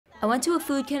I went to a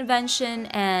food convention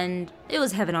and it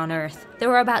was heaven on earth. There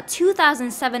were about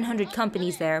 2,700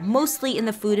 companies there, mostly in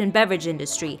the food and beverage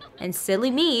industry, and silly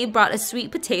me brought a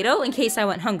sweet potato in case I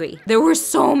went hungry. There were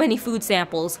so many food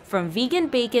samples, from vegan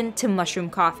bacon to mushroom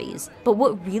coffees. But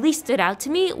what really stood out to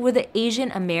me were the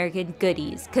Asian American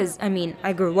goodies, cause I mean,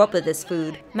 I grew up with this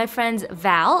food. My friends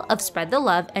Val of Spread the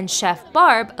Love and Chef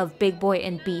Barb of Big Boy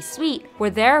and Be Sweet were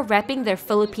there repping their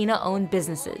Filipino-owned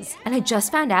businesses. And I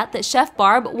just found out that Chef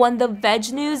Barb won the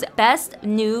Veg News Best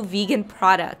New Vegan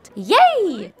Product.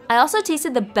 Yay! I also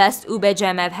tasted the best ube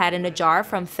jam I've had in a jar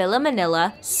from Fila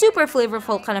Manila, super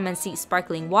flavorful calamansi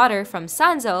sparkling water from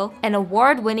Sanzo, and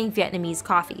award-winning Vietnamese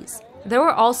coffees. There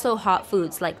were also hot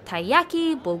foods like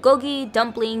taiyaki, bulgogi,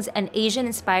 dumplings, and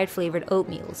Asian-inspired flavored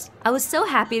oatmeals. I was so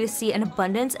happy to see an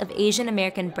abundance of Asian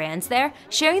American brands there,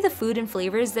 sharing the food and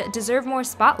flavors that deserve more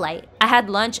spotlight. I had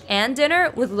lunch and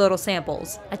dinner with little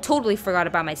samples. I totally forgot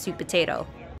about my sweet potato.